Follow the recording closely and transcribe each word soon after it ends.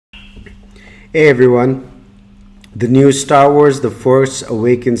Hey everyone, the new Star Wars The Force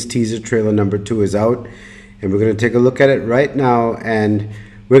Awakens teaser trailer number 2 is out, and we're going to take a look at it right now, and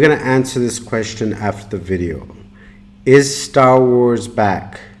we're going to answer this question after the video. Is Star Wars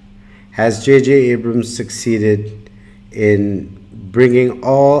back? Has J.J. Abrams succeeded in bringing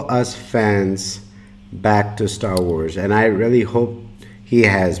all us fans back to Star Wars? And I really hope he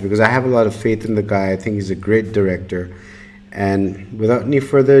has, because I have a lot of faith in the guy. I think he's a great director. And without any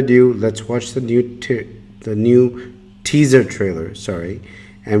further ado, let's watch the new teaser trailer,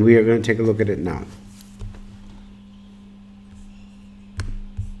 and we are going to take a look at it now.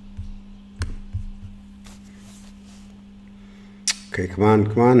 Okay, come on.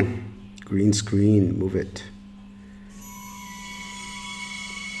 Green screen, move it.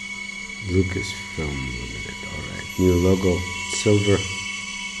 Lucasfilm Limited, alright. New logo, silver.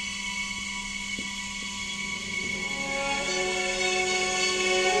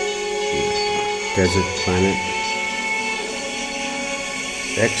 Desert planet.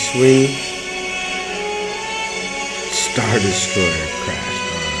 X-Wing. Star Destroyer crashed.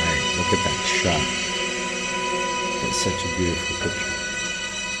 Alright, look at that shot. That's such a beautiful picture.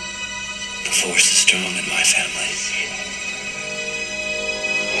 The Force is strong in my family.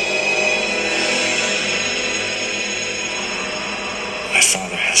 My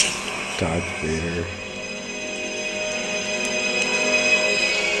father hasn't. Darth Vader.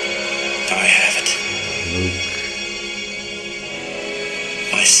 I have it. Luke.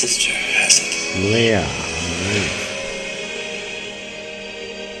 My sister has it. Leia. Alright.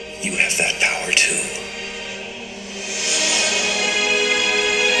 You have that power too.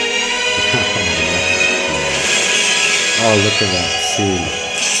 Oh, look at that scene.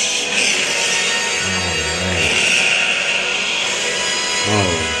 Alright.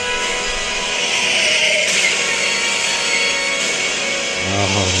 Oh,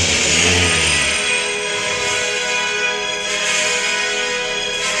 man.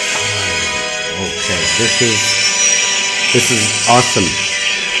 Okay, this is awesome.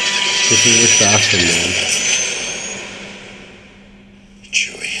 This is just awesome, man.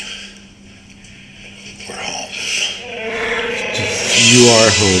 Chewie, we're home. You are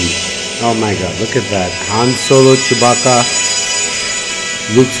home. Oh my god, look at that. Han Solo, Chewbacca,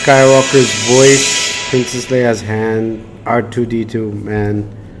 Luke Skywalker's voice, Princess Leia's hand, R2-D2, man.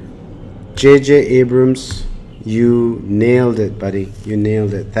 J.J. Abrams, you nailed it, buddy. You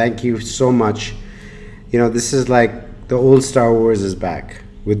nailed it. Thank you so much. You know, this is like the old Star Wars is back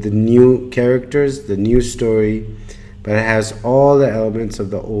with the new characters, the new story, but it has all the elements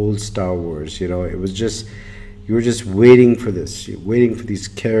of the old Star Wars. You know, it was just, you were just waiting for this. You're waiting for these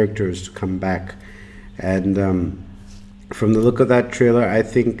characters to come back. And from the look of that trailer, I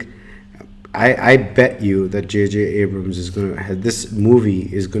think, I bet you that J.J. Abrams is going to have, this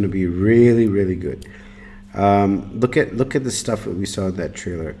movie is going to be really, really good. Look at the stuff that we saw in that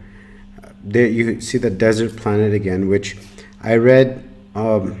trailer. There you see the desert planet again, which I read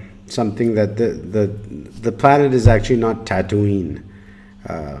something that the planet is actually not Tatooine.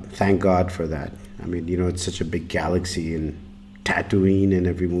 Thank God for that. I mean, you know, it's such a big galaxy, and Tatooine in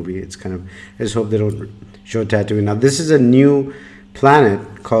every movie. It's kind of, I just hope they don't show Tatooine. Now, this is a new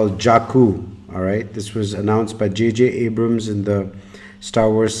planet called Jakku. All right, this was announced by J.J. Abrams in the Star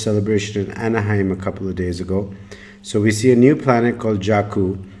Wars celebration in Anaheim a couple of days ago. So we see a new planet called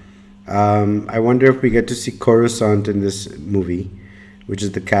Jakku. I wonder if we get to see Coruscant in this movie, which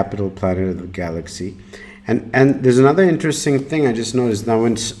is the capital planet of the galaxy. And there's another interesting thing I just noticed. Now,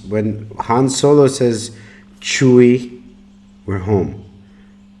 when Han Solo says, Chewie, we're home.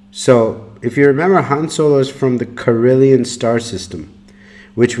 So if you remember, Han Solo is from the Carillion star system,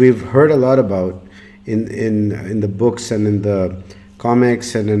 which we've heard a lot about in the books and in the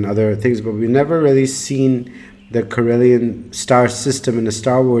comics and in other things, but we've never really seen the Carillion star system in a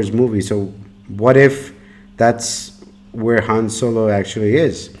Star Wars movie. So what if that's where Han Solo actually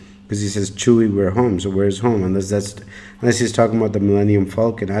is? Because he says, Chewie, we're home. So where's home? Unless he's talking about the Millennium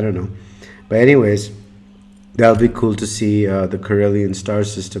Falcon. I don't know. But anyways, that'll be cool to see the Carillion star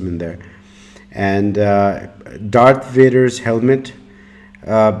system in there. And Darth Vader's helmet.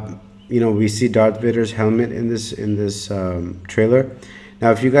 You know, we see Darth Vader's helmet in this trailer. Now,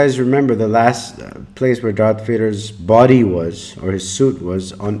 if you guys remember, the last place where Darth Vader's body was, or his suit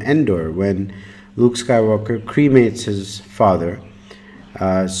was, on Endor, when Luke Skywalker cremates his father.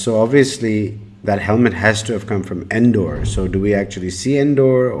 So obviously that helmet has to have come from Endor. So do we actually see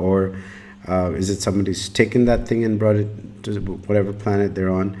Endor, or is it somebody's taken that thing and brought it to whatever planet they're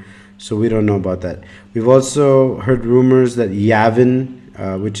on? So we don't know about that. We've also heard rumors that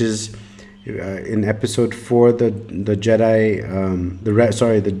Yavin, which is In episode 4, the Jedi,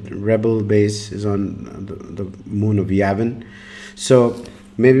 the Rebel base is on the moon of Yavin. So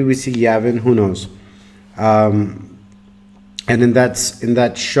maybe we see Yavin. Who knows? And in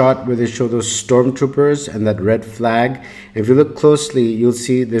that shot where they show those stormtroopers and that red flag, if you look closely, you'll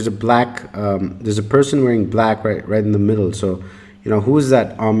see there's a person wearing black right in the middle. So, who is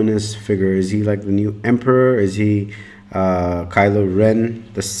that ominous figure? Is he like the new emperor? Is he Kylo Ren,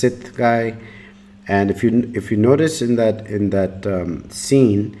 the Sith guy? And if you notice in that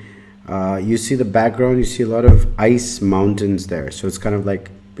scene, you see the background. You see a lot of ice mountains there. So it's kind of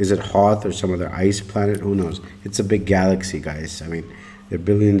like, is it Hoth or some other ice planet? Who knows? It's a big galaxy, guys. I mean, there are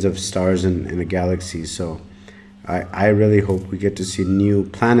billions of stars in a galaxy. So I really hope we get to see new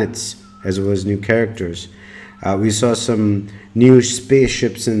planets as well as new characters. We saw some new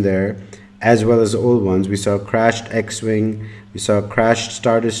spaceships in there, as well as old ones. We saw a crashed X-Wing. We saw a crashed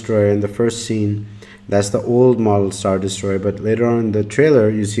Star Destroyer in the first scene. That's the old model Star Destroyer. But later on in the trailer,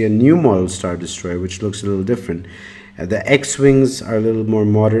 you see a new model Star Destroyer, which looks a little different. The X-Wings are a little more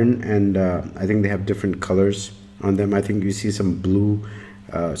modern, and I think they have different colors on them. I think you see some blue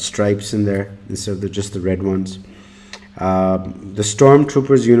stripes in there instead of just the red ones. The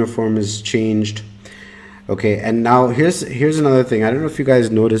Stormtrooper's uniform is changed. Okay, and now here's another thing. I don't know if you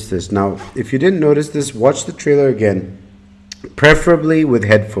guys noticed this. Now, if you didn't notice this, watch the trailer again, preferably with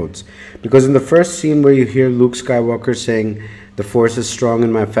headphones. Because in the first scene where you hear Luke Skywalker saying, "The Force is strong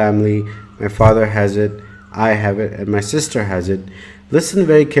in my family, my father has it, I have it, and my sister has it," listen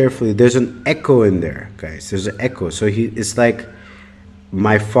very carefully. There's an echo in there, guys. There's an echo. So it's like,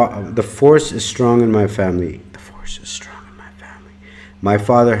 the Force is strong in my family. The Force is strong in my family. My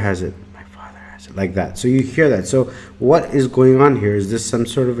father has it. My father has it. Like that. So you hear that. So what is going on here? Is this some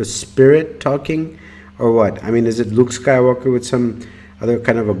sort of a spirit talking, or what? I mean, is it Luke Skywalker with some other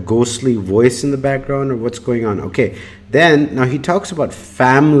kind of a ghostly voice in the background, or what's going on? Okay. Then now he talks about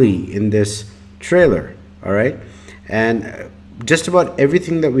family in this trailer. All right, and just about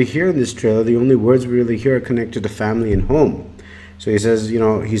everything that we hear in this trailer, the only words we really hear are connected to family and home. So he says,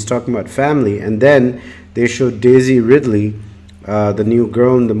 he's talking about family, and then they show Daisy Ridley, the new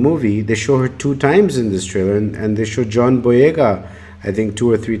girl in the movie. They show her 2 times in this trailer, and they show John Boyega, I think 2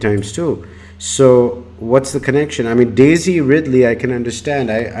 or 3 times too. So what's the connection? I mean, Daisy Ridley, I can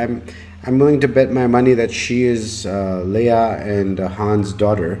understand. I'm willing to bet my money that she is Leia and Han's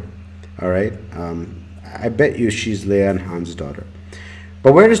daughter. All right. I bet you she's Leia and Han's daughter.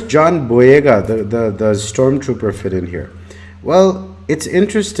 But where does John Boyega, the Stormtrooper, fit in here? Well, it's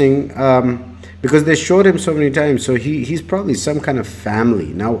interesting because they showed him so many times. So he's probably some kind of family.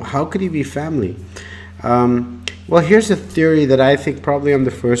 Now, how could he be family? Well, here's a theory that I think probably I'm the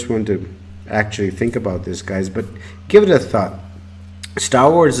first one to actually think about this, guys. But give it a thought.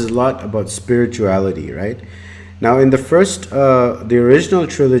 Star Wars is a lot about spirituality, right? Now, in the original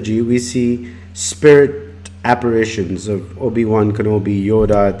trilogy, we see spirit apparitions of Obi-Wan Kenobi,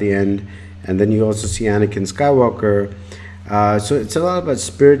 Yoda at the end, and then you also see Anakin Skywalker. So it's a lot about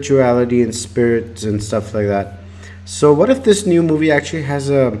spirituality and spirits and stuff like that. So what if this new movie actually has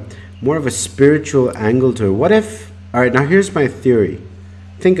more of a spiritual angle to it? What if, all right, now here's my theory.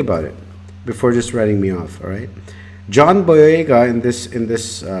 Think about it before just writing me off, all right? John Boyega in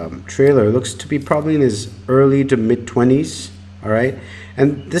this trailer looks to be probably in his early to mid-20s, all right?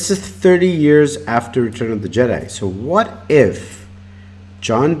 And this is 30 years after Return of the Jedi. So what if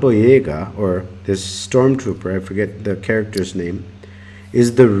John Boyega, or this Stormtrooper, I forget the character's name,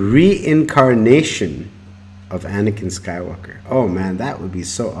 is the reincarnation of Anakin Skywalker? Oh man, that would be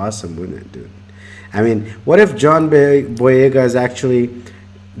so awesome, wouldn't it, dude? I mean, what if John Boyega is actually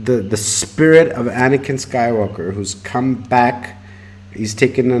the spirit of Anakin Skywalker, who's come back? He's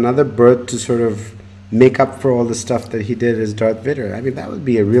taken another birth to sort of make up for all the stuff that he did as Darth Vader. I mean, that would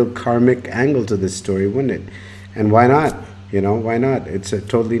be a real karmic angle to this story, wouldn't it? And why not? Why not? It's a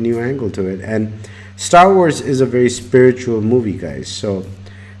totally new angle to it. And Star Wars is a very spiritual movie, guys. So,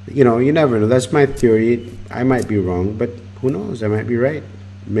 you never know. That's my theory. I might be wrong, but who knows? I might be right.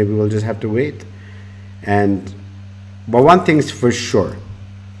 Maybe we'll just have to wait. But one thing's for sure.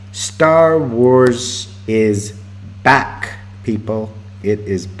 Star Wars is back, people. It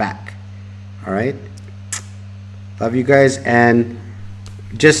is back. All right? Love you guys, and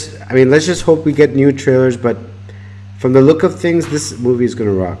let's just hope we get new trailers, but from the look of things, this movie is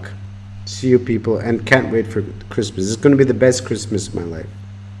gonna rock. See you, people, and can't wait for Christmas. It's gonna be the best Christmas of my life.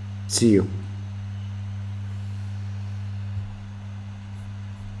 See you.